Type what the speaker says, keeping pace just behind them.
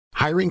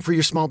Hiring for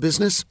your small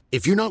business?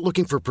 If you're not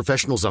looking for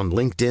professionals on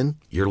LinkedIn,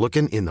 you're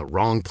looking in the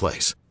wrong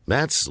place.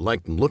 That's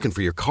like looking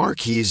for your car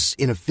keys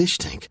in a fish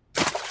tank.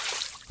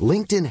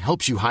 LinkedIn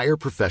helps you hire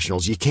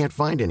professionals you can't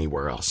find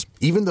anywhere else,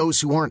 even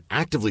those who aren't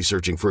actively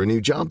searching for a new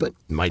job but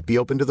might be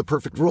open to the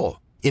perfect role.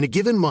 In a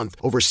given month,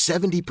 over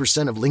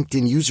 70% of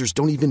LinkedIn users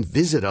don't even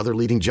visit other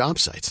leading job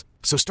sites.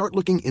 So start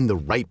looking in the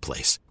right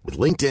place. With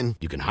LinkedIn,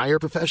 you can hire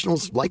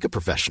professionals like a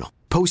professional.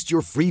 Post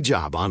your free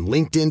job on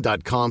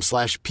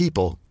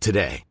linkedin.com/people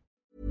today.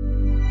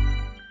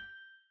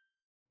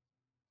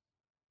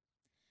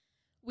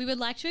 We would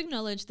like to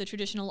acknowledge the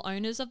traditional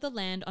owners of the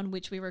land on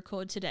which we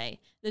record today,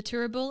 the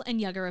Turrbal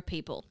and Yuggera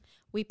people.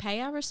 We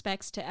pay our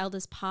respects to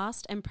elders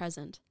past and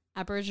present.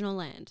 Aboriginal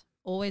land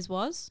always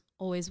was,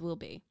 always will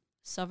be.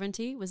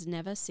 Sovereignty was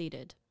never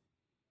ceded.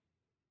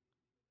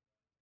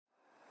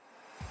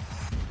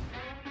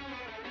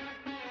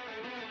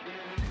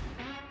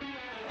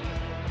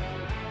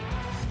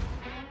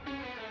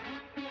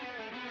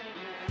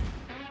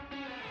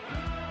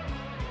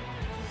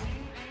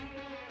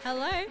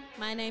 Hello,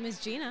 my name is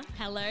Gina.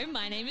 Hello,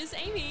 my name is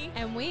Amy.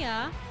 And we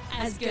are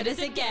As Good As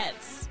It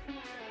Gets.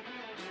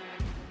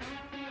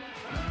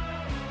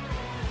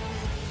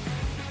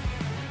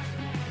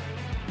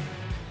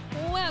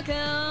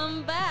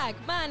 Welcome back.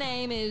 My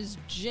name is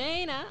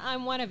Gina.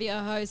 I'm one of your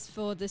hosts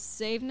for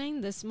this evening,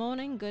 this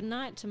morning, good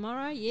night,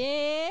 tomorrow.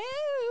 Yeah.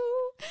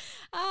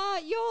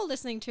 You're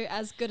listening to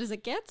As Good As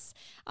It Gets.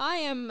 I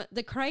am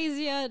the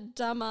crazier,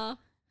 dumber,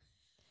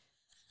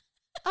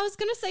 I was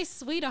going to say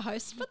sweeter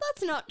host, but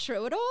that's not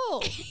true at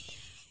all.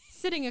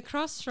 Sitting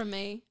across from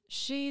me,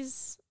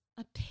 she's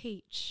a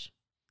peach.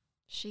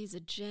 She's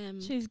a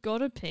gem. She's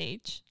got a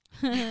peach.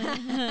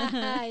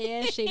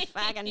 Yeah, she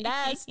fucking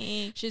does.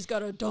 She's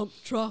got a dump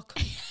truck.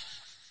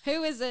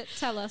 Who is it?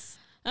 Tell us.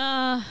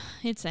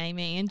 It's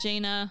Amy and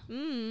Gina.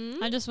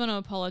 I just want to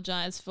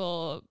apologise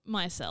for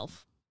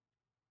myself.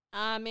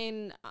 I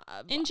mean...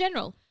 in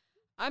general.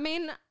 I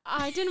mean,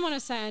 I didn't want to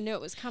say I knew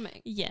it was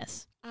coming.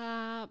 Yes.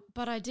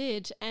 But I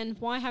did. And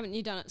why haven't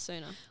you done it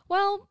sooner?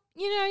 Well,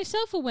 you know,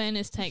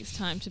 self-awareness takes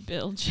time to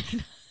build,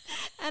 Gina.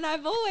 And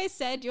I've always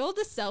said you're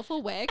the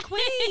self-aware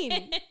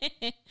queen.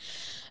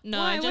 No,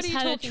 Why? I just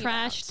had a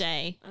trash about?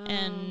 day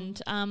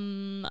and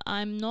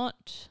I'm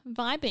not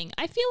vibing.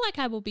 I feel like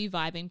I will be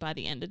vibing by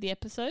the end of the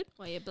episode.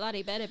 Well, you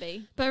bloody better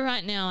be. But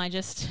right now I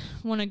just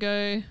want to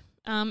go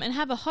and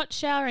have a hot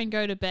shower and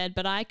go to bed,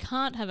 but I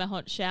can't have a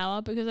hot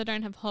shower because I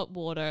don't have hot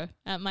water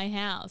at my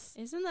house.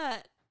 Isn't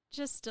that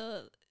just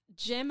a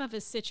gem of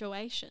a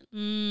situation?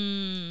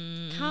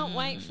 Can't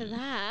wait for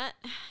that.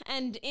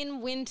 And in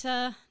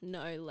winter,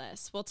 no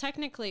less. Well,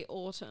 technically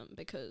autumn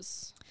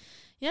because...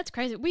 Yeah, that's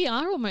crazy. We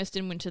are almost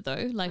in winter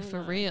though, like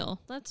for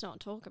real. Let's not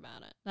talk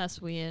about it. That's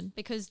weird.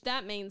 Because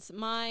that means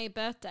my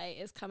birthday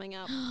is coming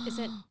up. Is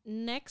it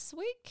next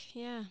week?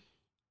 Yeah.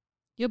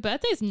 Your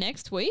birthday's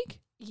next week?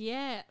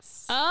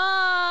 Yes.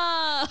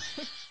 Oh!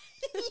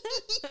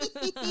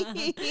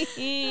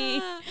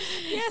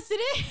 Yes,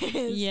 it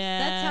is. Yeah.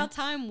 That's how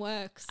time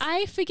works.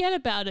 I forget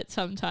about it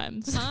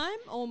sometimes. Time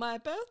or my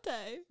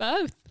birthday?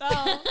 Both.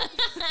 Oh.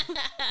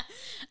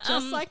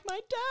 Just like my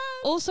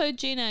dad. Also,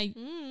 Gina,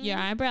 your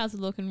eyebrows are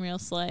looking real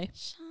slay.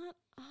 Shut up.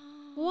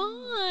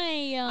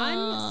 Why?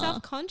 I'm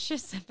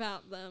self-conscious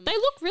about them. They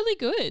look really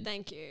good.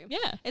 Thank you.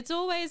 Yeah. It's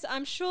always,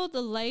 I'm sure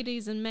the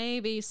ladies and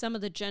maybe some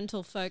of the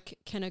gentle folk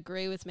can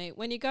agree with me.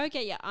 When you go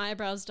get your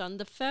eyebrows done,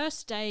 the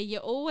first day you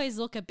always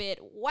look a bit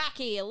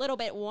wacky, a little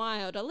bit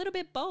wild, a little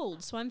bit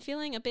bold. So I'm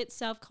feeling a bit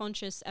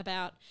self-conscious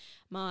about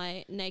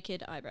my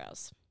naked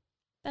eyebrows.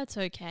 That's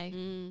okay.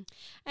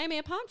 Amy,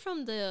 apart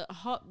from the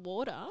hot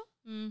water,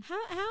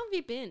 how have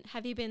you been?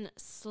 Have you been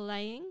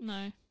slaying?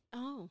 No.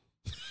 Oh,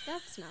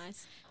 that's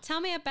nice.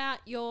 Tell me about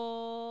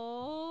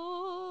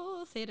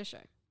your theatre show.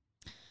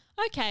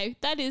 Okay,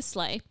 that is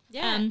slay.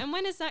 Yeah, and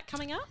when is that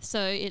coming up?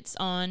 So it's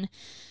on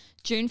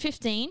June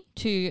 15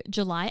 to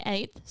July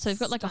 8th. So we've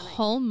got like a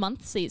whole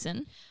month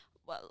season.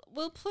 Well,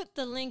 we'll put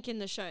the link in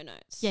the show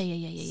notes. Yeah.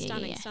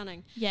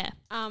 Stunning. Yeah.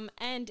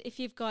 And if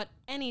you've got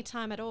any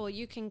time at all,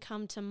 you can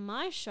come to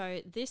my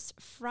show this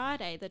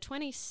Friday, the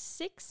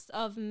 26th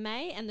of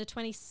May and the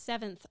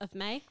 27th of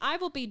May. I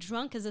will be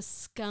drunk as a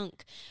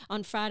skunk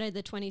on Friday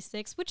the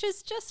 26th, which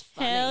is just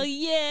funny. Hell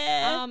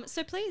yeah.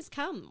 So please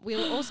come.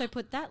 We'll also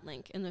put that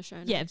link in the show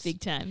notes. Yeah,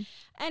 big time.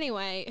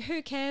 Anyway,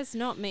 who cares?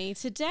 Not me.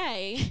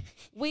 Today,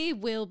 we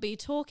will be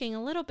talking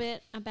a little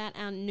bit about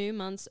our new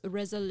month's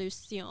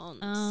resolutions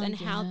and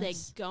how they're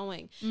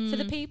going. For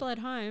the people at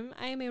home,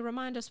 Amy,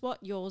 remind us what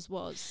yours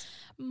was.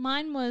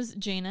 Mine was,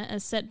 Gina,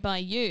 as set by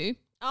you.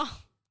 Oh,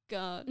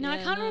 God. Now, I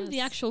can't remember the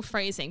actual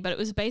phrasing, but it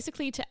was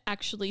basically to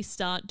actually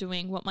start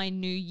doing what my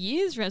New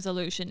Year's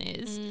resolution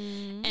is.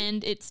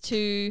 And it's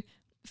to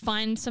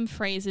find some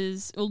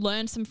phrases or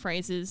learn some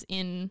phrases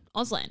in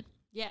Auslan.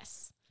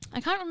 Yes. I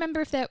can't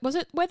remember if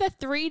were there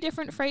 3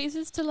 different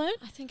phrases to learn?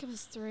 I think it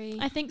was 3.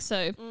 I think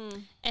so.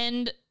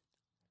 And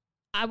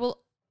I will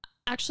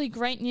actually,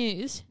 great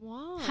news.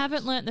 What?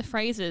 Haven't learnt the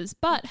phrases,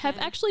 but have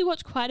actually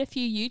watched quite a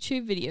few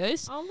YouTube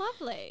videos. Oh,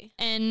 lovely.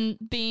 And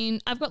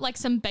I've got like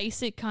some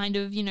basic kind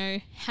of,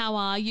 how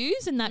are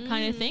yous and that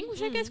kind of thing,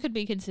 which I guess could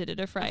be considered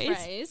a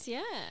phrase.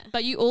 Yeah.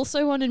 But you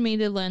also wanted me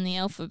to learn the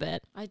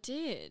alphabet. I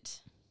did.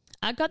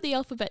 I got the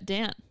alphabet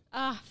down.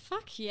 Ah,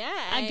 fuck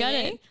yeah. I got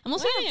Amy. it. I'm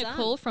also getting a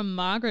call from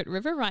Margaret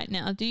River right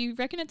now. Do you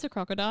reckon it's a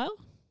crocodile?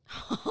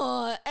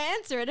 Oh,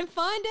 answer it and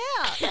find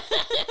out.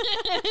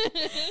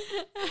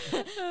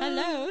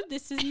 Hello,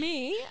 this is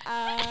me.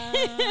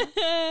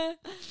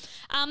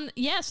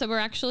 So we're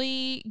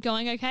actually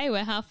going okay.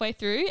 We're halfway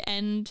through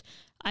and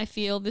I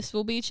feel this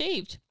will be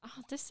achieved.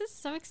 Oh, this is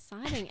so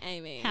exciting,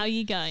 Amy. How are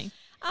you going?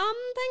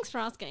 Thanks for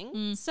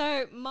asking.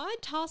 So my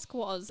task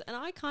was, and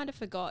I kind of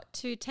forgot,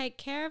 to take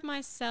care of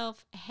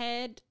myself,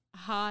 head,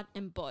 heart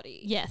and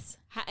body. Yes.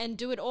 And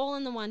do it all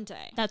in the one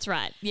day. That's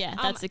right. Yeah,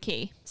 that's the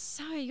key.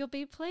 So you'll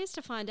be pleased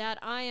to find out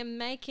I am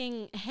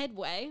making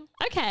headway.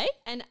 Okay.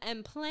 And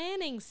am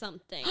planning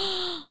something.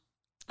 I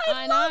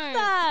know. love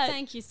that.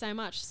 Thank you so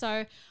much.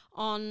 So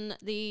on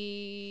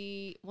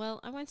I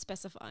won't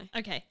specify.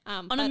 Okay.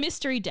 On a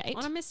mystery date.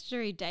 On a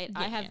mystery date,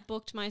 I have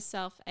booked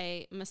myself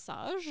a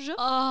massage,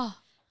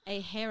 a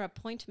hair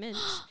appointment,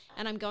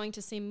 and I'm going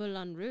to see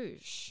Moulin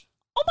Rouge.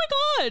 Oh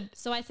my God.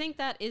 So I think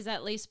that is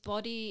at least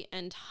body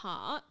and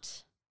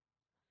heart.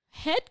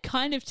 Head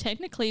kind of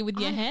technically with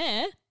your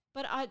hair.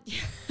 But I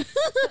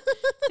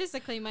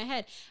physically my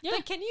head. Yeah.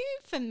 But can you,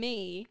 for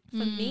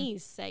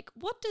me's sake,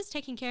 what does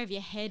taking care of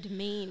your head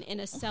mean in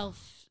a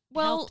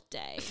self-help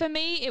day? For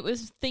me, it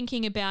was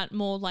thinking about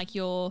more like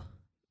your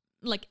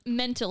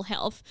mental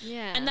health.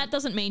 Yeah. And that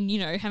doesn't mean,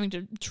 having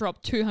to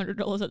drop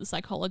 $200 at the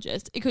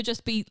psychologist. It could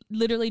just be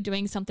literally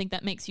doing something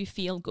that makes you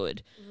feel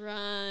good.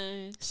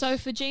 Right. So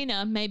for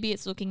Gina, maybe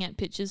it's looking at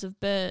pictures of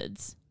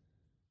birds.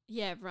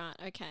 Yeah, right.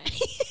 Okay.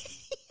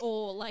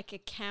 Or like a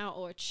cow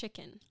or a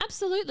chicken.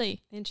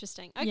 Absolutely.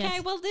 Interesting. Okay,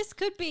 Yes. well, this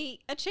could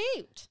be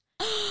achieved.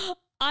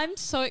 I'm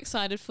so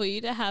excited for you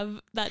to have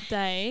that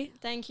day.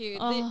 Thank you.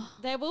 Oh.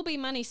 There will be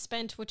money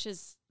spent, which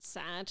is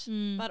sad,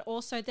 but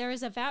also there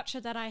is a voucher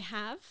that I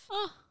have.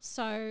 Oh,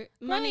 so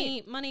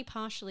money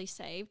partially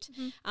saved.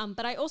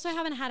 But I also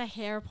haven't had a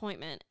hair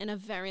appointment in a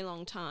very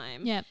long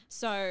time. yeah.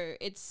 So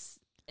it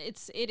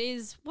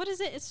is, what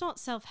is it? It's not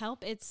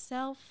self-help, it's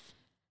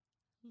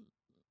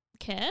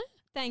Care?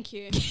 Thank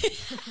you.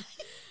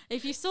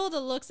 If you saw the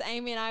looks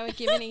Amy and I were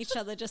giving each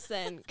other just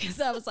then,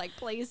 because I was like,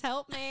 please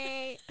help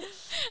me.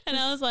 And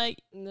I was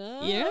like,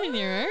 No. you're on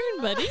your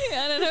own, buddy.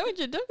 I don't know what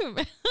you're talking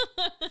about.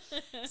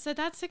 So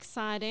that's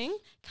exciting.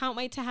 Can't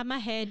wait to have my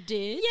hair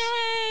did.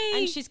 Yay!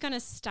 And she's going to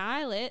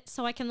style it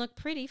so I can look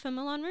pretty for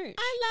Moulin Rouge.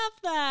 I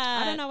love that.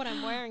 I don't know what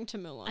I'm wearing to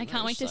Moulin Rouge. I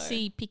can't wait to so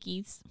see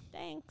pickies.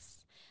 Thanks.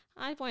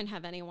 I won't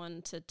have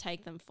anyone to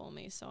take them for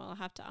me, so I'll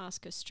have to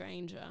ask a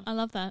stranger. I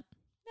love that.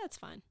 That's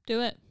fine.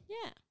 Do it.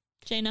 Yeah.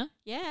 Gina,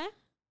 Yeah.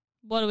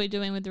 what are we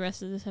doing with the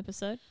rest of this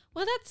episode?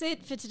 Well, that's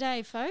it for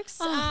today, folks.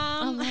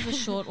 I'll have a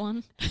short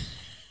one.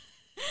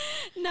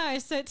 No,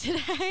 so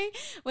today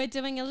we're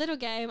doing a little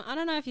game. I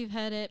don't know if you've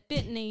heard it.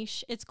 Bit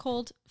niche. It's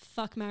called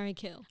Fuck, Marry,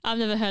 Kill. I've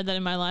never heard that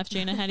in my life,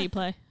 Gina. How do you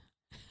play?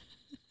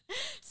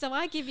 So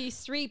I give you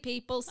 3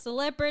 people,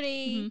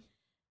 celebrity,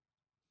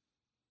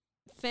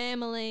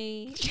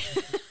 family,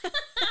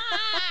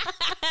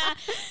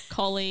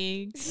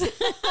 colleagues.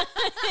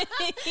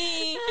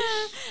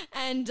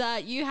 and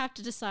you have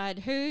to decide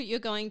who you're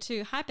going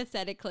to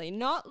hypothetically,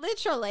 not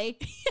literally,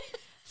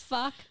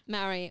 fuck,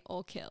 marry,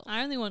 or kill.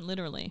 I only want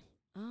literally.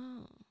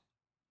 Oh,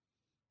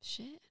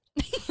 shit.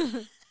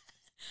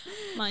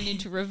 Might need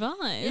to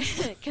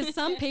revise. Because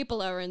some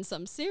people are in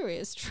some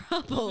serious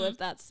trouble if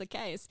that's the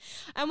case.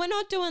 And we're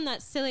not doing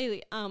that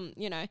silly,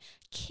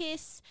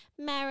 kiss,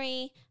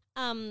 marry,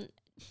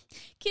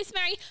 Kiss,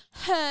 marry,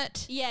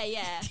 hurt.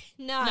 Yeah.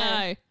 No.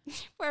 No.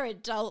 We're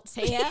adults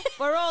here.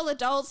 We're all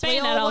adults. Be We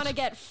an all adult. want to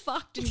get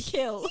fucked and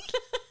killed.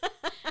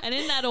 And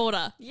in that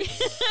order.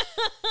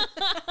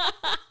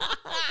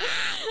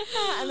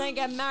 And then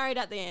get married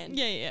at the end.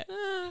 Yeah.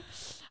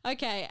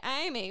 Okay,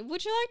 Amy,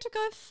 would you like to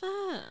go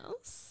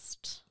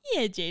first?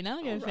 Yeah, Gina,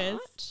 I'll go All right.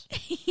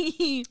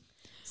 first.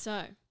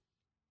 So.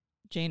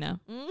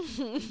 Gina,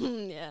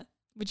 Yeah.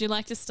 would you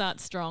like to start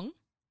strong?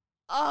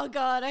 Oh,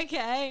 God,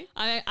 okay.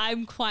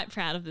 I'm quite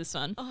proud of this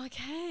one.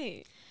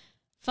 Okay.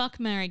 Fuck,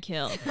 marry,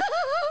 kill.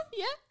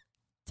 Yeah.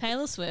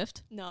 Taylor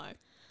Swift, No.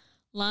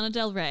 Lana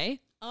Del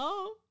Rey,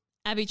 Oh.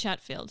 Abby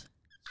Chatfield.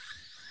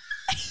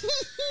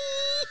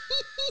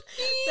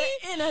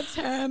 The inner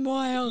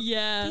turmoil.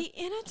 Yeah. The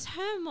inner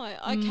turmoil.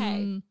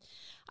 Okay.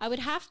 I would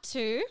have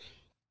to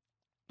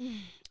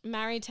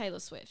marry Taylor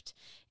Swift.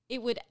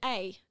 It would,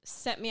 A,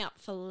 set me up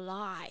for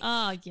life.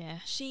 Oh, yeah.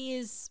 She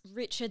is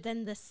richer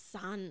than the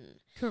sun.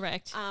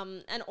 Correct.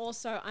 And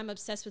also, I'm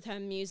obsessed with her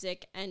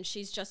music, and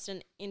she's just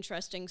an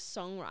interesting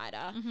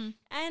songwriter.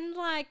 And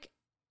like,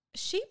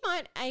 she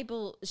might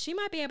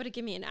be able to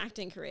give me an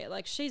acting career.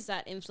 Like, she's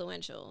that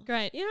influential.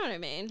 Great. You know what I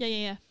mean?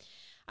 Yeah.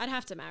 I'd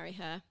have to marry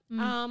her.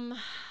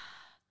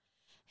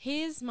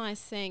 Here's my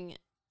thing.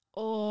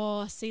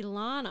 Or see,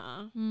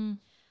 Lana. Mm.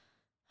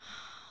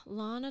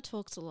 Lana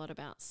talks a lot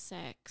about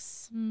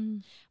sex.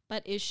 Mm.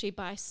 But is she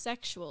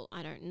bisexual?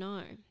 I don't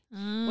know.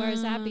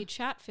 Whereas Abby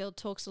Chatfield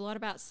talks a lot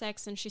about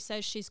sex and she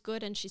says she's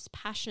good and she's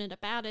passionate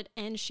about it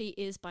and she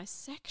is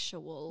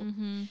bisexual.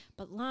 Mm-hmm.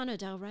 But Lana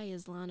Del Rey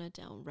is Lana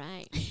Del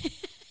Rey.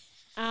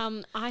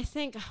 I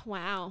think,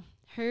 wow,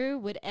 who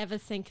would ever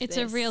think It's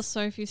this? a real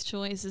Sophie's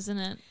choice, isn't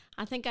it?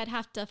 I think I'd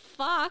have to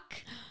fuck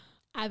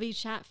Abby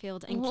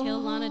Chatfield and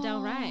kill Lana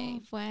Del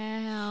Rey.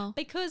 Wow.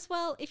 Because,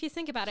 well, if you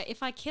think about it,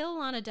 if I kill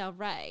Lana Del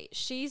Rey,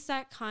 she's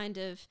that kind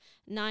of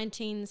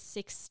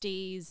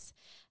 1960s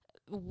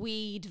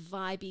weed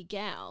vibey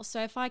gal.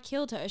 So if I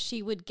killed her,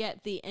 she would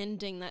get the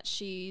ending that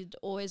she'd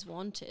always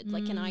wanted,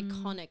 like an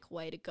iconic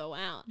way to go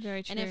out.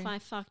 Very true. And if I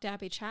fucked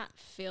Abby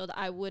Chatfield,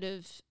 I would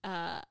have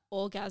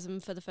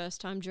orgasmed for the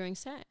first time during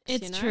sex.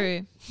 It's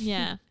true.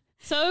 Yeah.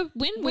 So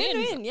win-win,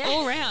 Win-win, yeah.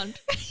 all round.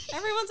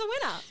 Everyone's a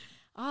winner.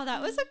 Oh,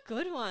 that was a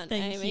good one,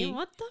 Thank Amy. you.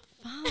 What the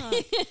fuck?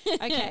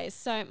 Okay,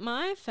 so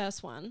my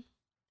first one,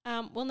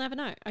 we'll never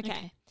know.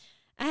 Okay.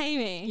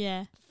 Amy.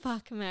 Yeah.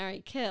 Fuck,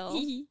 marry,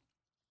 kill.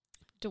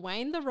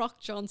 Dwayne "The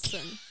Rock"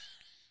 Johnson,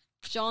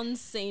 John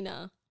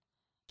Cena,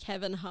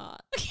 Kevin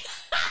Hart.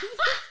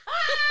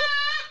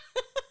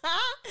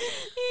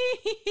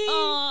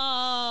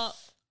 Oh.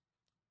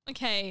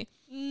 Okay.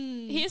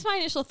 Here's my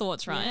initial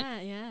thoughts,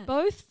 right? Yeah.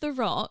 Both The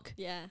Rock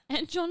Yeah.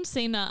 and John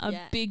Cena are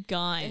Yeah. big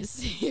guys.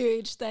 It's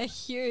huge. They're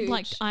huge.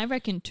 Like, I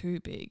reckon too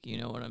big, you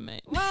know what I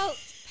mean? well,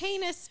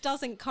 penis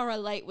doesn't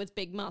correlate with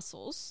big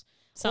muscles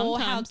or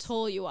how Sometimes.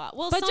 tall you are.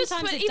 Well, But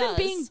sometimes it even does.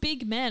 being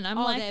big men, I'm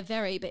like, they're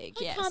very big.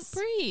 I Yes. can't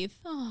breathe.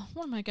 Oh,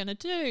 what am I going to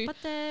do?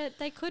 But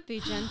they could be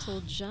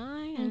gentle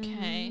giants.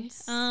 Okay.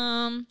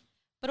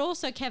 But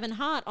also Kevin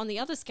Hart, on the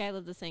other scale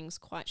of the things,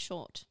 quite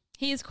short.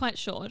 He is quite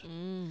short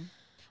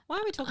Why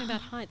are we talking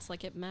about heights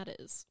like it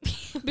matters?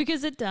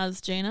 because it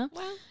does, Gina.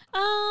 Well,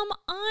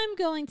 I'm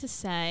going to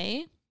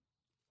say,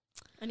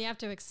 and you have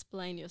to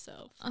explain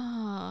yourself.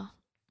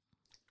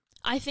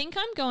 I think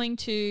I'm going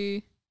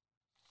to.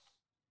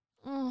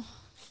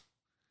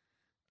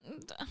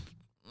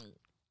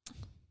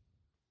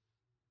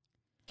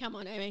 Come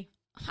on, Amy.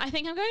 I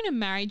think I'm going to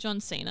marry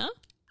John Cena.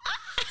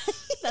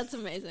 That's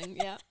amazing.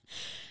 Yeah.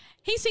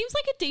 He seems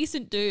like a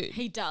decent dude.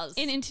 He does.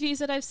 In interviews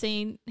that I've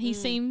seen, he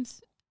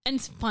seems and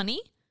it's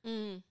funny.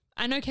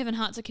 I know Kevin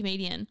Hart's a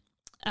comedian,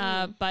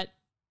 but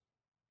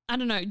I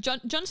don't know.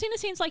 John Cena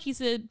seems like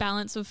he's a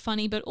balance of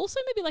funny, but also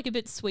maybe like a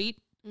bit sweet.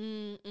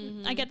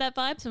 I get that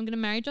vibe, so I'm going to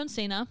marry John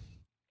Cena.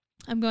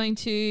 I'm going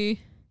to.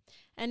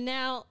 And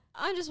now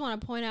I just want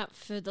to point out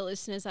for the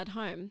listeners at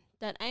home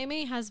that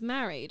Amy has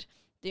married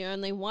the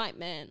only white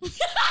man.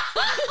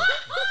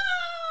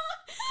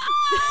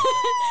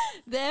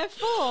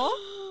 Therefore,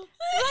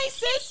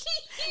 racist.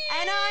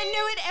 And I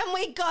knew it, and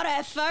we got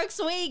her, folks.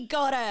 We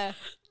got her.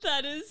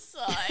 That is so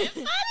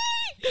funny.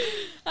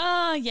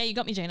 Yeah, you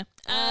got me, Gina.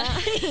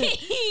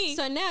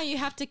 So now you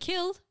have to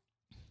kill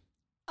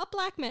a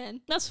black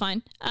man. That's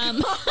fine. Oh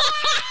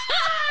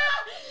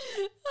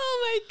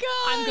my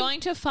God. I'm going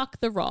to fuck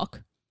The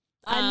Rock.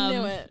 I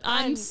knew it.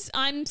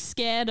 I'm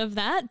scared of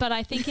that, but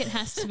I think it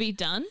has to be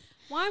done.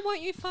 Why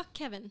won't you fuck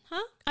Kevin,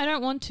 huh? I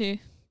don't want to.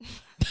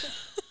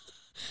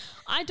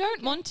 I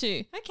don't want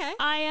to. Okay.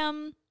 I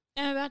am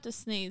about to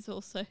sneeze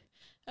also.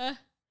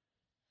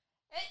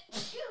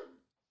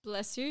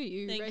 Bless you,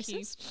 you Thank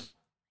racist.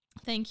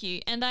 Thank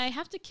you. And I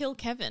have to kill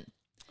Kevin.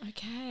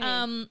 Okay.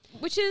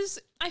 Which is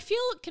I feel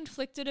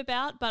conflicted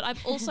about, but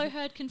I've also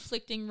heard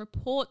conflicting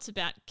reports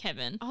about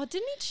Kevin. Oh,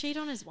 didn't he cheat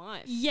on his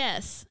wife?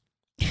 Yes.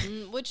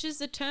 Which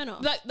is a turn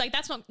off. Like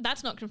that's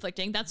not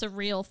conflicting. That's a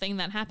real thing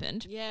that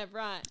happened. Yeah,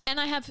 right. And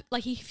I have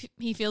like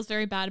he feels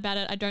very bad about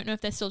it. I don't know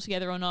if they're still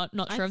together or not.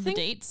 Not sure of the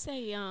deets.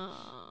 They are.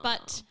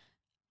 But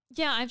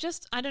yeah,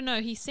 I don't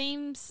know. He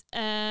seems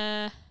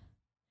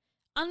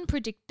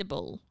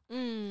unpredictable.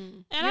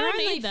 And I don't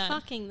need that.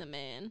 Fucking the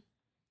man.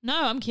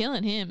 No, I'm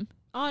killing him.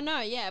 Oh no,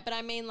 yeah, but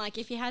I mean, like,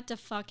 if you had to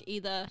fuck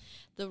either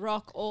The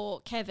Rock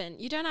or Kevin,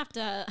 you don't have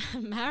to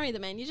marry the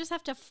man. You just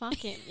have to fuck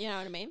him. You know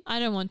what I mean? I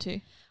don't want to.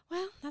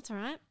 Well, that's all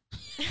right.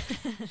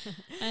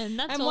 And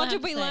that's And all what I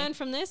have did we to say. learn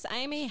from this?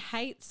 Amy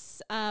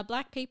hates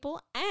black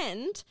people,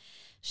 and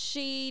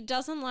she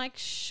doesn't like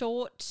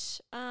short,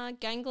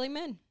 gangly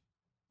men.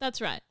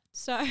 That's right.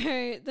 So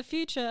the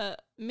future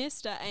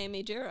Mr.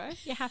 Amy Duro,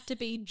 you have to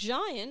be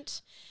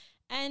giant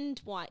and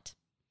white.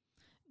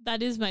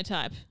 That is my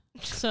type.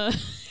 So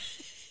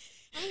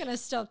I'm gonna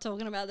stop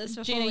talking about this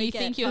before Gina, we you get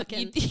think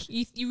fucking...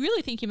 you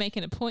really think you're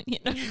making a point here?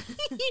 No.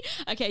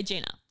 Okay,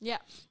 Gina. Yeah.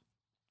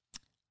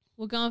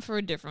 We're going for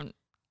a different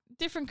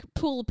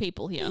pool of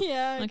people here.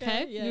 Yeah.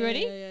 Okay. Yeah, You ready?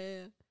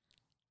 Yeah.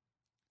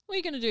 What are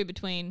you going to do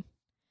between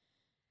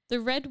the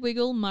Red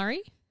Wiggle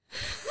Murray?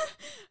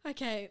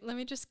 Okay, let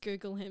me just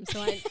Google him.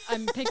 So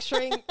I'm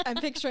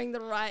picturing the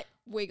right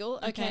wiggle.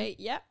 Okay.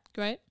 Yep.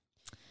 Great.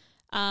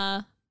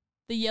 The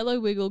Yellow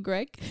Wiggle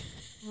Greg.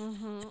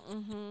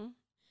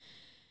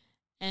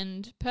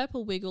 And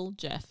Purple Wiggle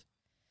Jeff.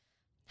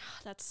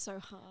 That's so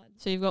hard.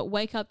 So you've got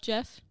Wake Up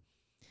Jeff.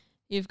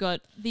 You've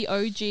got the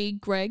OG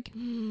Greg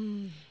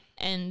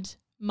and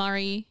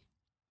Murray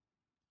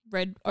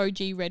OG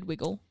Red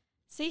Wiggle.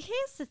 See,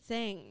 here's the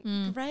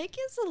thing. Greg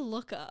is a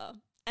looker,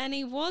 and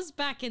he was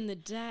back in the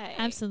day.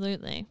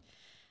 Absolutely.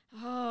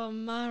 Oh,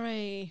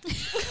 Murray.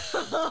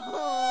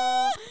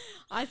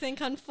 I think,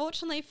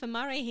 unfortunately for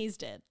Murray, he's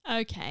dead.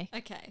 Okay.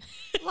 Okay.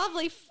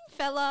 Lovely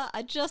fella.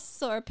 I just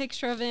saw a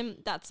picture of him.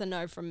 That's a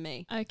no from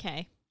me.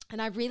 Okay.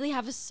 And I really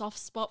have a soft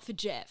spot for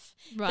Jeff.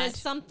 Right. There's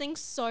something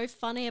so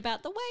funny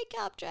about the wake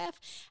up,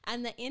 Jeff.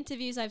 And the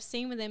interviews I've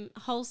seen with him,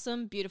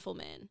 wholesome, beautiful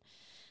man.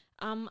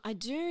 I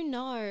do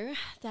know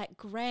that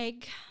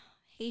Greg,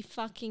 he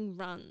fucking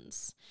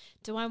runs.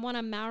 Do I want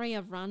to marry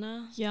a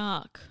runner?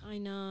 Yuck. I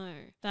know.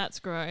 That's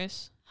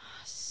gross.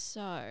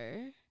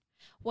 So,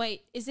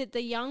 wait, is it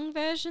the young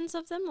versions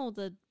of them or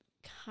the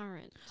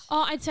current?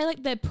 Oh, I'd say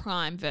like their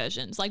prime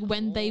versions, like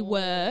when they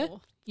were,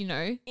 you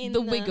know,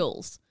 the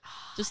Wiggles.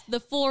 Just the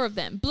four of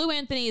them. Blue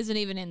Anthony isn't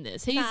even in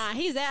this. He's out of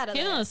He's there.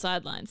 on the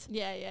sidelines.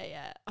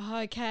 Yeah.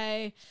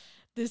 Okay.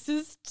 This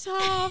is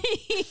tough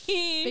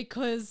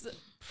because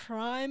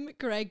prime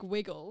Greg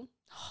Wiggle,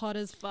 hot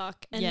as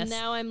fuck. And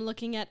now I'm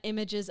looking at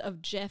images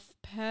of Jeff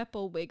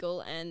Purple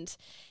Wiggle, and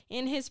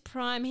in his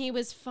prime he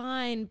was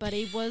fine, but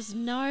he was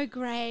no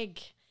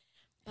Greg.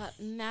 But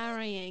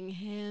marrying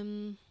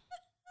him.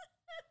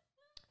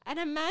 And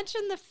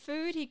imagine the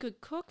food he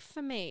could cook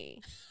for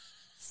me.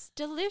 It's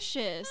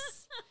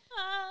delicious.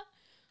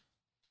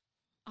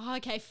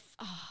 Okay.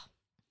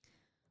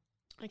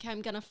 Okay,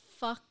 I'm going to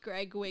fuck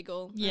Greg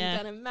Wiggle. Yeah.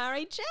 I'm going to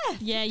marry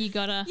Jeff. Yeah, you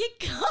gotta. You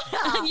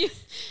gotta.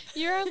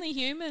 You're only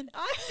human.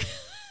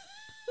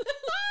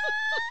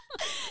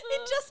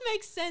 It just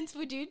makes sense.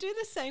 Would you do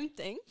the same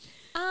thing?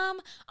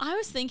 I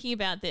was thinking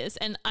about this,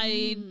 and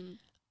I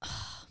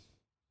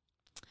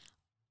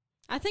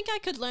think I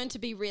could learn to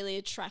be really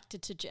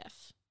attracted to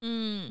Jeff.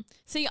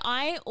 See,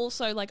 I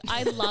also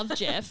I love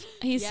Jeff.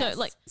 He's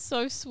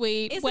so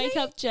sweet. Isn't Wake he?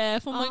 up,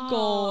 Jeff. Oh my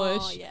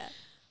gosh. Yeah.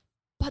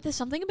 But there's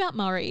something about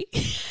Murray.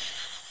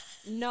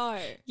 No.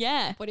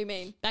 Yeah. What do you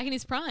mean? Back in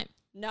his prime.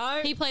 No.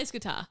 He plays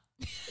guitar.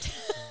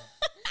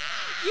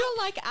 You're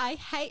like, I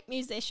hate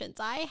musicians.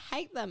 I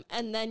hate them.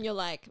 And then you're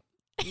like,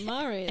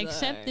 Murray,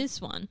 Except this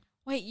one.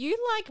 Wait, you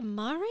like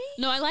Murray?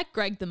 No, I like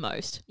Greg the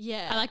most.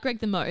 Yeah. I like Greg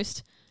the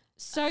most.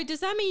 So does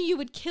that mean you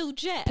would kill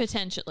Jeff?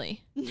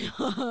 Potentially.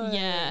 No.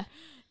 Yeah.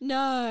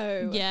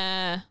 No.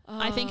 Yeah.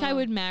 I think I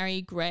would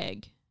marry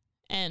Greg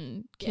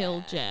and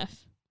kill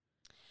Jeff.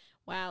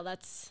 Wow,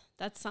 that's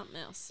something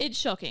else. It's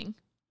shocking.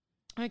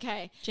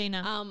 Okay.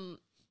 Gina.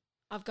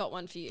 I've got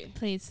one for you.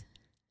 Please.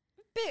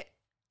 Bit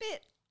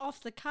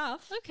off the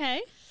cuff.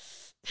 Okay.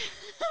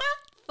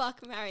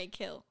 Fuck, marry,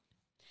 kill.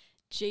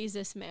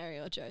 Jesus, Mary,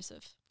 or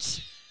Joseph.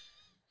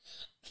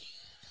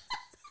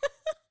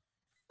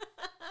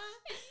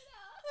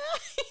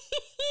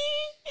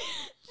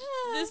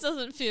 This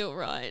doesn't feel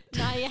right.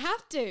 No, you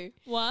have to.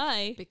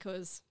 Why?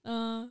 Because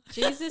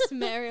Jesus,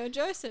 Mary, or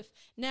Joseph.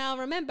 Now,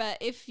 remember,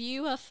 if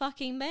you are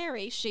fucking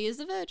Mary, she is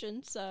a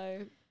virgin,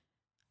 so...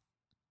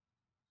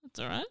 That's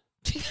all right.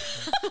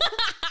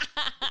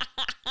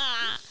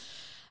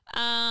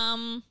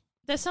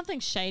 There's something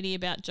shady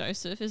about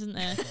Joseph, isn't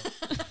there?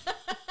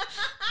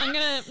 I'm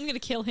gonna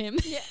kill him.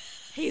 Yeah.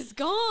 He's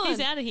gone. He's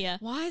out of here.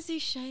 Why is he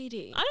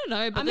shady? I don't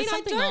know, but there's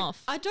something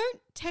off. I don't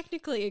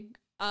technically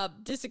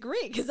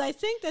disagree because I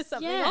think there's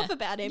something off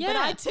about him, but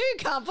Yeah. I too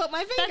can't put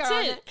my finger That's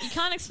on it. You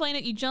can't explain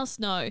it. You just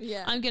know.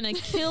 Yeah. I'm going to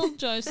kill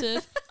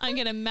Joseph. I'm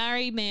going to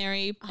marry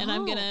Mary. And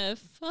I'm going to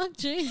fuck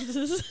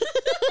Jesus.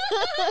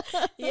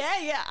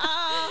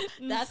 Yeah.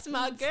 That's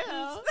my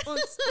girl.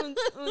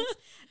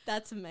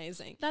 That's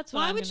amazing. That's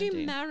what Why I'm would gonna you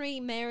do. marry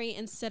Mary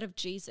instead of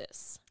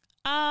Jesus?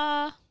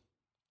 I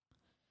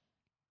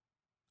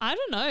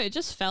don't know. It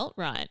just felt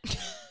right.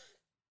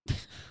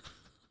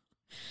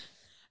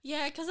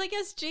 Yeah, because I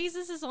guess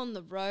Jesus is on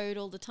the road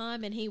all the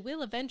time and he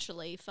will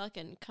eventually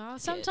fucking cark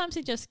it. Sometimes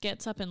he just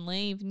gets up and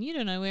leaves and you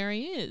don't know where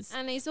he is.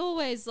 And he's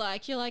always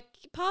like, you're like,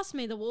 pass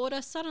me the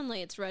water.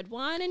 Suddenly it's red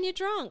wine and you're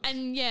drunk.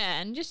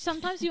 And just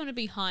sometimes you want to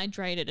be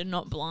hydrated and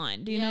not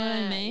blind. Do you know what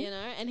I mean? You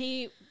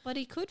know, but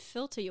he could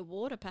filter your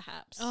water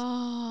perhaps.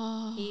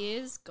 Oh. He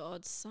is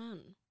God's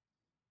son.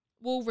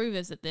 We'll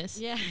revisit this.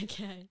 Yeah,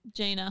 okay.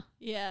 Gina.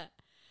 Yeah.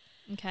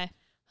 Okay.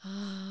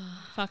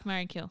 Fuck,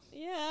 marry, kill.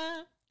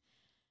 Yeah.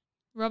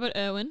 Robert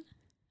Irwin.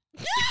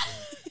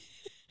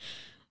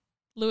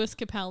 Lewis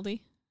Capaldi.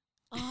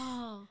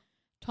 Oh.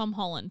 Tom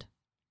Holland.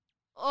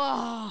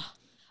 Oh.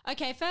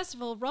 Okay, first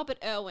of all, Robert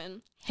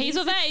Irwin. He's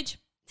of age.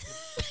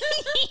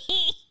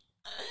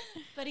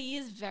 But he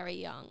is very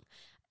young.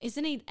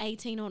 Isn't he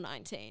 18 or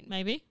 19?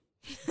 Maybe.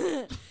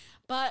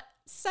 But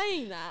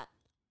saying that,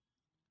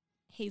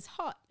 he's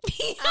hot.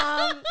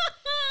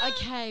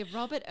 Okay,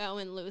 Robert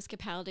Irwin, Lewis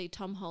Capaldi,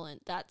 Tom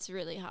Holland. That's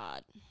really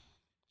hard.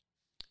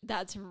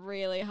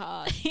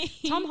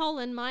 Tom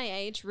Holland, my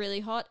age, really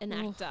hot, an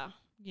actor.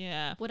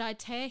 Yeah. Would I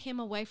tear him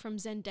away from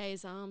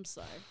Zendaya's arms,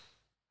 though?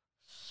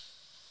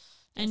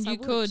 And Yes, I you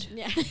would. could.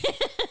 Yeah.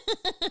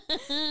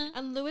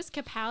 And Lewis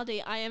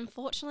Capaldi, I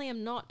unfortunately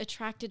am not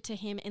attracted to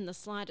him in the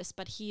slightest,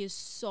 but he is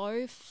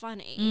so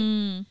funny.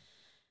 Mm.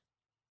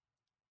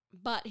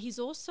 But he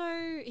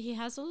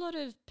has a lot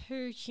of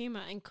poo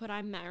humor, and could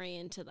I marry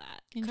into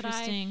that?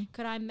 Interesting.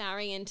 Could I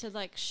marry into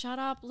like, shut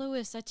up,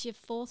 Lewis, that's your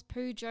fourth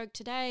poo joke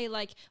today.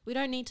 Like, we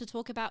don't need to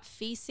talk about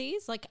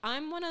feces. Like,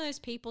 I'm one of those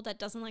people that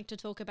doesn't like to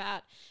talk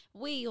about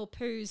wee or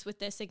poos with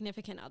their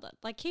significant other.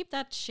 Like, keep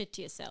that shit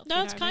to yourself. No,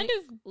 you it's know what I kind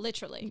mean? of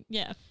literally.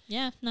 yeah.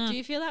 Yeah. No. Do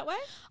you feel that way?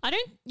 I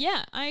don't.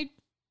 Yeah. I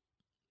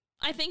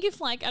think if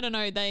like I don't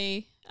know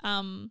they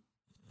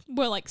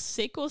were like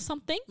sick or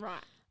something,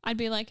 Right. I'd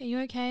be like, "Are you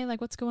okay?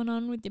 Like, what's going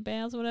on with your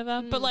bowels or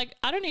whatever?" But like,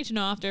 I don't need to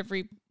know after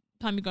every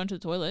time you've gone to the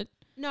toilet.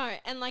 No,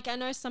 and like I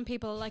know some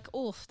people are like,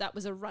 "Oof, that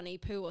was a runny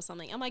poo or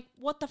something." I'm like,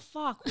 "What the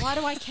fuck? Why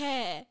do I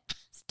care?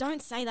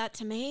 Don't say that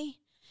to me."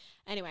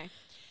 Anyway,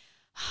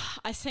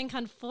 I think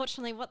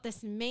unfortunately what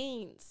this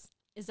means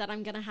is that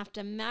I'm going to have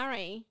to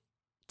marry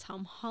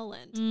Tom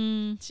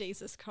Holland.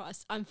 Jesus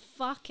Christ. I'm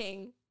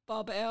fucking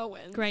Bob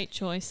Irwin. Great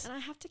choice. And I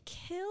have to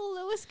kill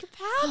Lewis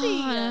Capaldi.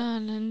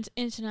 And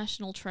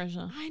international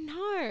treasure. I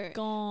know.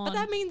 Gone. But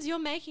that means you're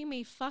making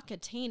me fuck a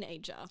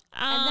teenager.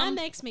 And that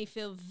makes me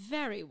feel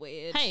very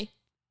weird. Hey,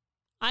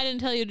 I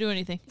didn't tell you to do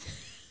anything.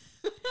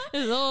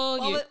 This is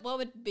all you. What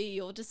would be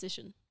your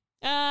decision?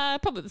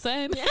 Probably the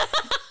same. Yeah.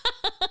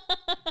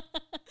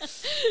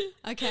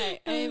 Okay,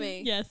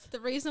 Amy. Yes. The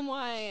reason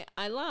why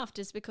I laughed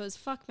is because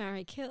fuck,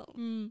 marry, kill.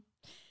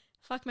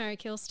 Fuck, marry,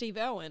 kill Steve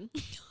Irwin,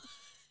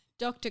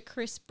 Dr.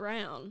 Chris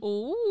Brown,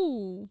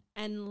 Ooh.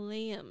 and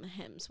Liam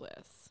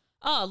Hemsworth.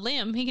 Oh,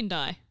 Liam, he can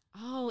die.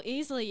 Oh,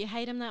 easily. You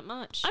hate him that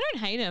much? I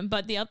don't hate him,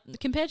 but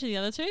compared to the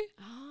other two,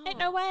 Oh, ain't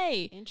no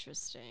way.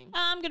 interesting.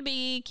 I'm gonna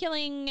be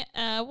killing.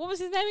 What was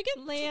his name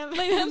again? Liam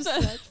Liam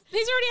Hemsworth. Hemsworth.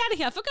 He's already out of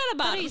here. I forgot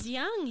about But him. he's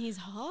young. He's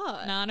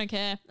hot. No, I don't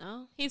care.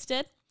 Oh, He's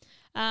dead.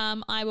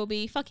 I will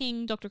be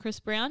fucking Dr. Chris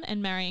Brown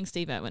and marrying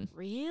Steve Irwin.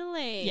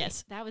 really?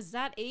 Yes. That was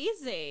that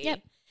easy?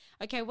 Yep.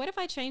 Okay, what if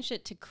I changed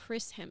it to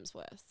Chris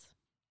Hemsworth?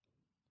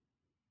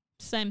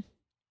 Same.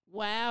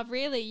 Wow,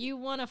 really? You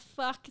want to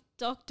fuck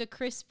Dr.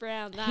 Chris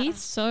Brown? He's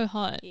so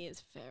hot He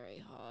is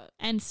very hot.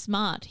 and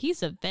smart.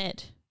 He's a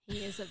vet.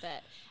 He is a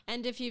vet.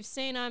 And if you've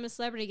seen I'm a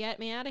Celebrity, Get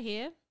Me Out of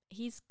Here,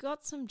 he's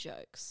got some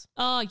jokes.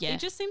 Oh yeah. He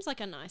just seems like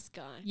a nice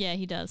guy. Yeah,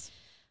 he does.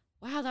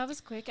 Wow, that was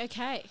quick.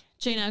 Okay.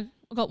 Gina,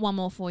 I've got one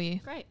more for you.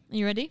 Great. Are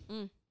you ready?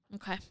 Mm.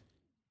 Okay.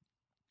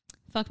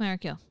 Fuck, marry,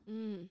 kill.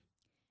 Mm.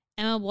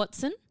 Emma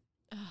Watson,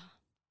 Oh.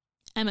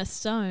 Emma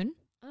Stone,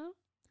 Oh.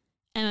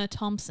 Emma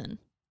Thompson.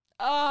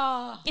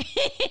 Oh.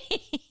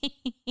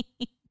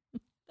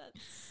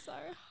 That's so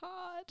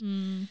hard.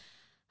 Mm.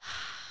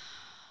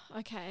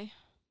 Okay.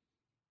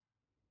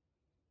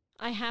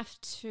 I have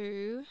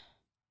to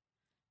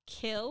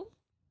kill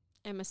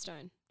Emma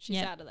Stone. She's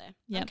Yep. out of there.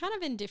 I'm Yep. kind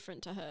of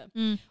indifferent to her.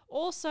 Mm.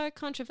 Also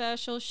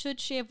controversial. Should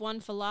she have won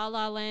for La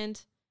La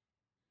Land?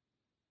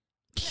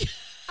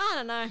 I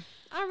don't know.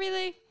 I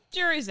really...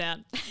 Jury's out.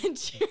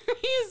 Jury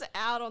is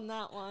out on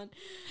that one.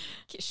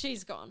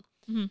 She's gone.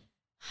 Mhm.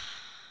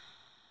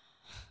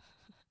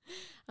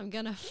 I'm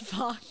going to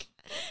fuck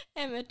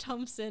Emma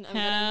Thompson. I'm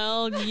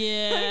Hell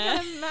yeah.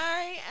 going to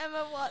marry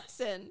Emma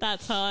Watson.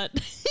 That's hot.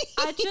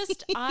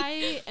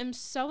 I am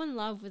so in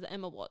love with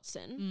Emma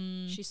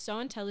Watson. She's so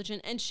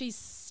intelligent and she's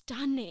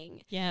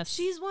stunning. Yes.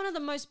 She's one of the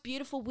most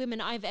beautiful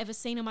women I've ever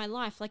seen in my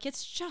life. Like,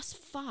 it's just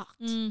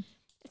fucked.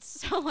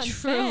 It's so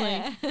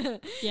unfair.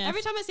 Yes.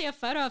 Every time I see a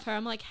photo of her,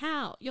 I'm like,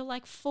 how? You're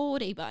like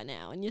 40 by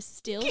now and you're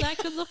still that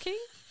good looking?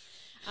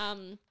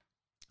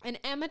 And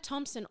Emma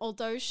Thompson,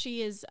 although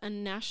she is a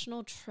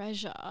national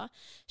treasure,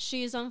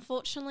 she is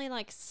unfortunately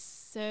like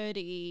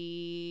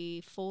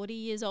 40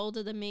 years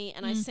older than me.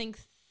 And I think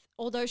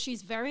although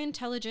she's very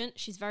intelligent,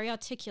 she's very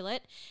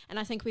articulate, and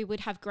I think we would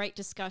have great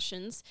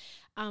discussions,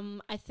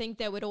 I think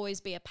there would always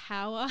be a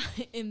power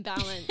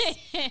imbalance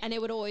and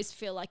it would always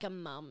feel like a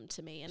mum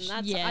to me. And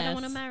that's I don't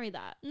want to Yes. marry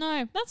that.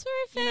 No, that's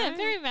very fair. know?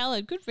 Very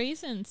valid. Good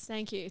reasons.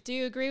 Thank you. Do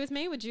you agree with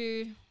me? Would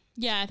you...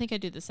 Yeah, I think I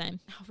do the same.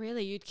 Oh,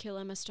 really? You'd kill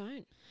Emma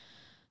Stone?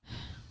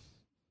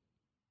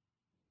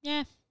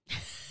 Yeah.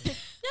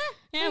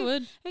 Yeah, I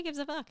would. Who gives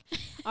a fuck?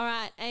 All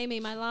right, Amy,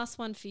 my last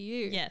one for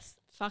you. Yes.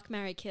 Fuck,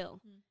 marry,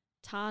 kill.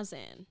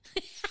 Tarzan.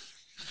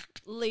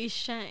 Li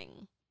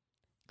Shang.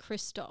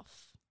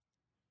 Christoph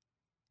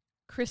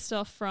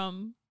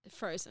from...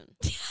 Frozen.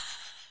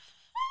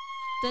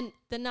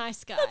 the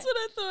nice guy. That's what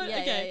I thought.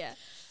 Yeah, okay. yeah.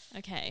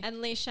 Okay.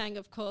 And Li Shang,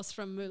 of course,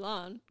 from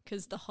Mulan,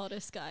 because the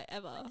hottest guy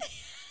ever.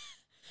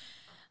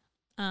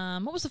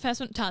 What was the first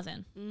one?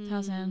 Tarzan.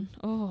 Tarzan.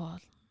 Oh,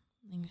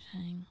 Ling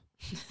Shang.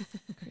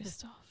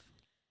 Christoph.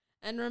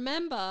 And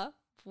remember,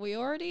 we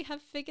already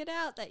have figured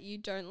out that you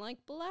don't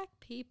like black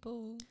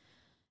people.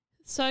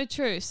 So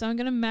true. So I'm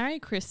going to marry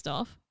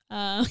Christoph.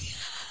 You're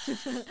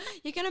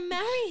going to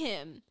marry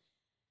him.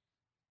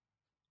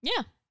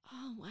 Yeah.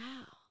 Oh,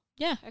 wow.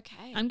 Yeah.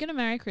 Okay. I'm going to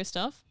marry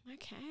Christoph.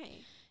 Okay.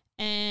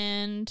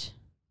 And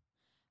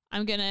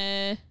I'm going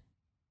to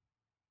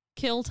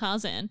kill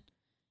Tarzan.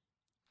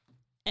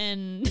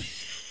 And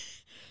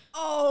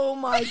Oh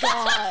my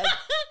God.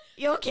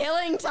 You're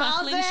killing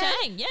Fuckling Tarzan.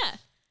 Shang, yeah.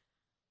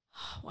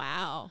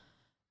 Wow.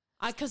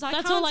 Because I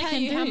That's can't all I tell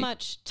can you how do.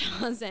 much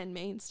Tarzan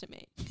means to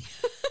me.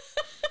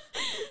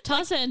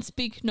 Tarzan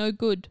speak no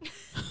good.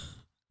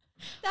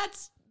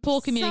 That's Poor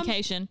some-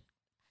 communication.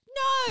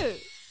 No.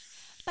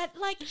 But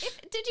like,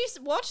 did you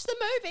watch the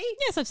movie?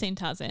 Yes, I've seen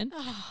Tarzan.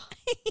 Oh.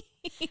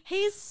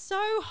 He's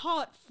so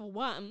hot for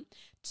 1,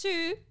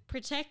 2,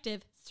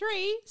 protective,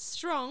 3,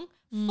 strong,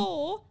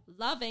 4,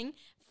 loving,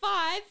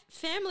 5,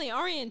 family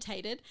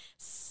orientated,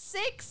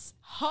 6,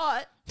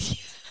 hot.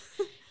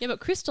 Yeah, but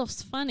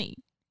Kristoff's funny.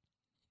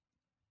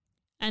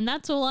 And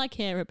that's all I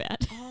care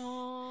about.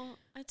 Oh,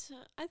 I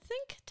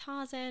think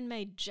Tarzan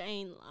made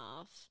Jane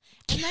laugh.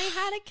 And they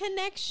had a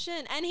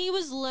connection. And he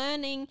was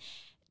learning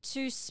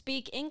to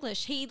speak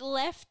English. He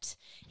left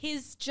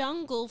his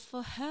jungle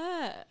for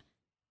her.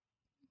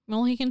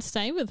 Well, he can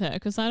stay with her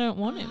because I don't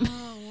want him.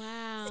 Oh,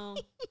 wow.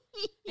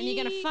 And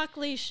you're going to fuck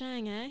Li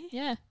Shang, eh?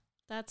 Yeah.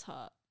 That's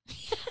hot.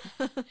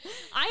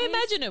 I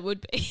imagine it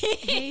would be.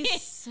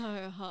 He's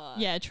so hot.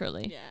 Yeah,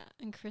 truly. Yeah.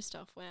 And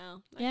Kristoff,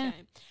 wow. Okay. Yeah.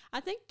 I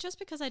think just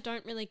because I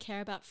don't really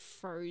care about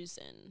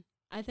Frozen,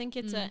 I think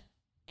it's a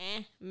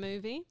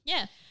movie.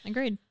 Yeah,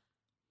 agreed.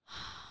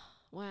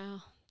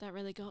 Wow. That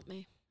really got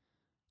me.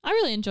 I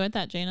really enjoyed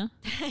that, Gina.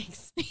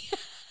 Thanks.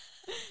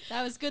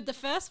 That was good. The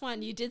first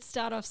one, you did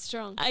start off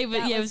strong. It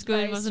was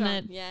good, very wasn't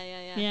strong. it?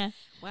 Yeah. Yeah.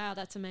 Wow,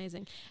 that's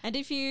amazing. And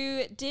if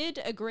you did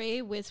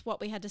agree with what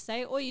we had to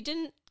say or you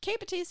didn't,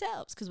 keep it to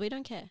yourselves because we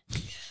don't care.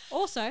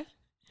 Also,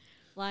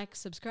 like,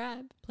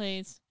 subscribe,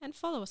 Please. and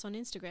follow us on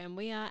Instagram.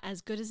 We are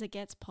As Good As It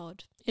Gets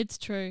Pod. It's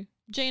true.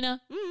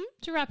 Gina,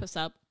 to wrap us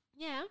up,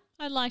 Yeah.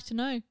 I'd like to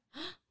know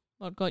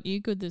what got you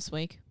good this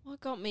week.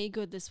 What got me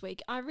good this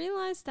week? I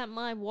realised that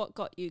my what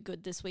got you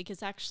good this week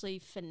is actually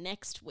for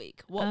next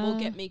week. What will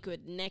get me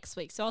good next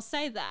week? So I'll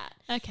say that.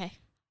 Okay.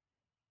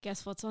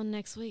 Guess what's on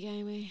next week,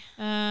 Amy?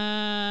 Don't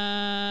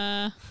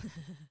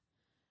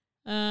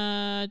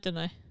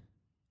know.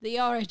 The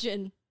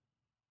Origin.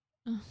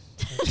 Oh.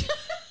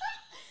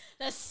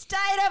 The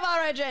State of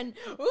Origin.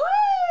 Woo!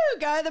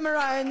 Go the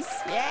Maroons.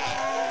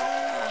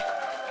 Yeah.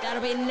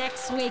 That'll be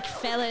next week,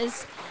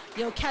 fellas.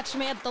 You'll catch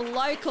me at the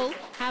local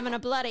having a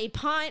bloody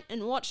pint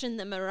and watching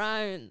the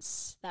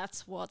Maroons.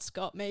 That's what's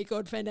got me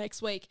good for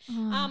next week.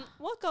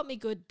 What got me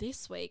good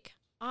this week?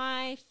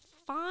 I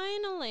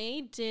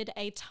finally did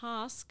a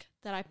task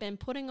that I've been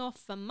putting off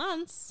for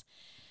months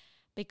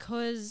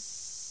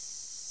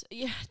because,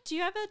 do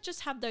you ever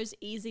just have those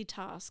easy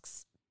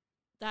tasks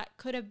that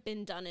could have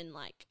been done in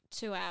like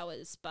 2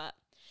 hours, but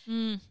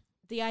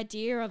the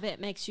idea of it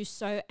makes you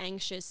so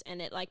anxious and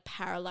it like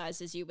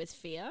paralyzes you with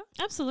fear?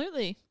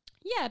 Absolutely.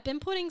 Yeah, I've been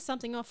putting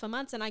something off for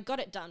months and I got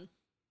it done.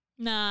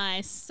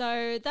 Nice.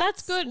 So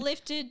That's good.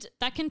 Lifted.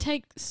 That can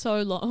take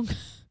so long.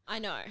 I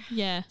know.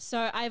 Yeah.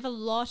 So I have a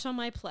lot on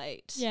my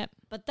plate. Yep.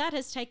 But that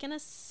has taken a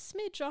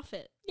smidge off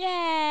it.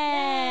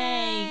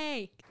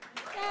 Yay!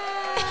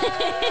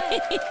 Yay!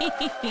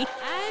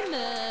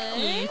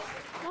 Amy,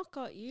 what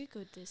got you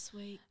good this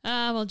week?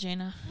 Well,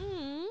 Gina,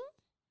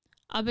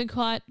 I've been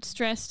quite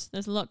stressed.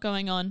 There's a lot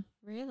going on.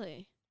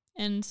 Really?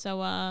 And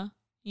so,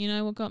 you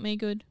know what got me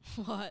good?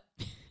 What?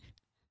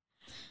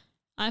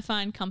 I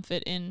find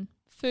comfort in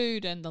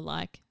food and the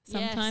like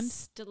sometimes.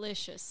 Yes,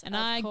 delicious. And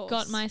of I course.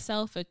 got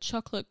myself a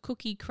chocolate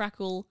cookie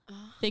crackle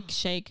thick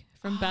shake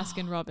from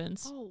Baskin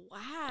Robbins. Oh,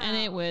 wow. And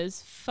it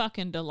was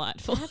fucking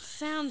delightful. That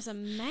sounds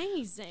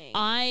amazing.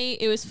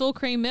 It was full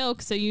cream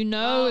milk, so you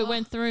know it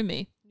went through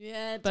me.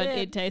 Yeah, it But did.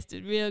 it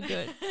tasted real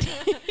good.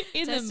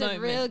 In the Tasted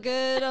moment. real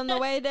good on the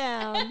way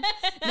down.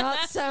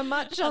 Not so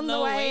much on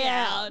the way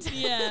out.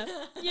 Yeah.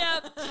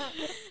 Yep.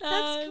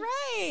 That's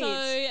great.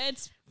 So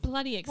it's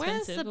bloody Where's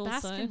expensive the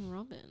also. Baskin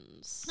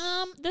Robbins?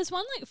 There's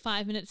one like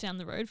 5 minutes down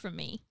the road from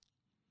me.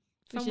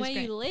 From which is where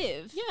great. you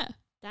live? Yeah.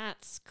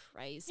 That's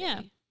crazy.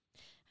 Yeah.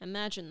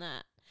 Imagine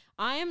that.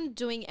 I am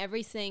doing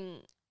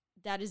everything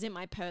that is in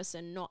my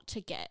person not to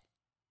get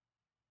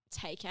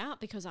takeout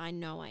because I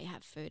know I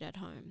have food at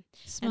home.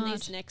 Smart. And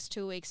these next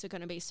 2 weeks are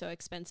going to be so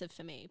expensive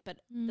for me. But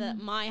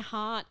my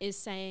heart is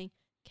saying,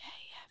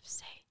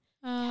 KFC,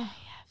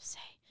 KFC,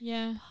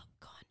 Yeah.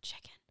 popcorn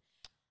chicken.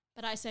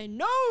 But I say,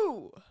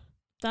 no,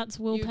 That's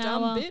you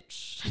willpower. dumb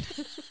bitch.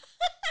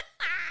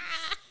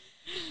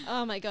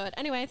 Oh my God.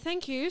 Anyway,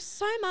 thank you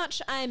so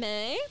much,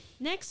 Amy.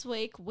 Next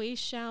week, we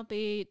shall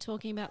be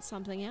talking about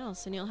something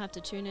else and you'll have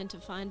to tune in to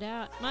find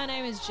out. My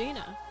name is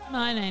Gina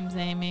My name's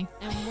Amy.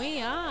 and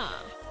we are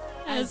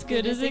As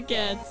good as it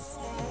gets.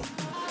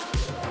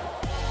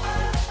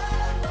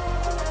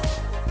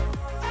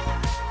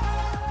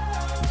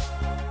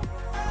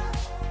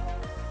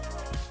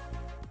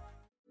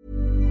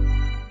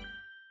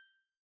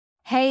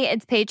 Hey,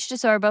 it's Paige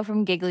DeSorbo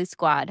from Giggly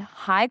Squad.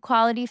 High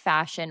quality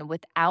fashion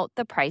without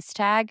the price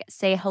tag.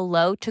 Say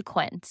hello to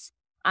Quince.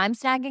 I'm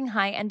snagging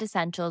high-end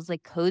essentials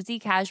like cozy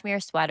cashmere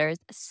sweaters,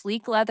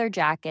 sleek leather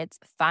jackets,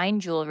 fine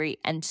jewelry,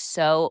 and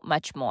so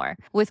much more.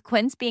 With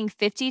Quince being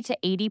 50 to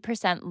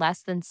 80%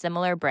 less than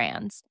similar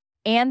brands.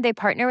 And they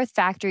partner with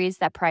factories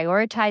that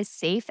prioritize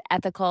safe,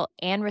 ethical,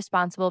 and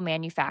responsible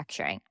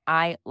manufacturing.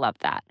 I love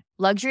that.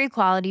 Luxury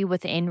quality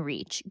within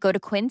reach. Go to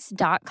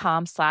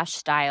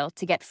quince.com/style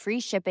to get free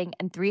shipping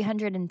and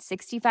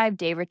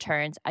 365-day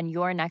returns on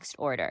your next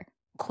order.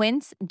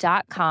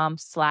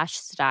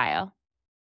 Quince.com/style.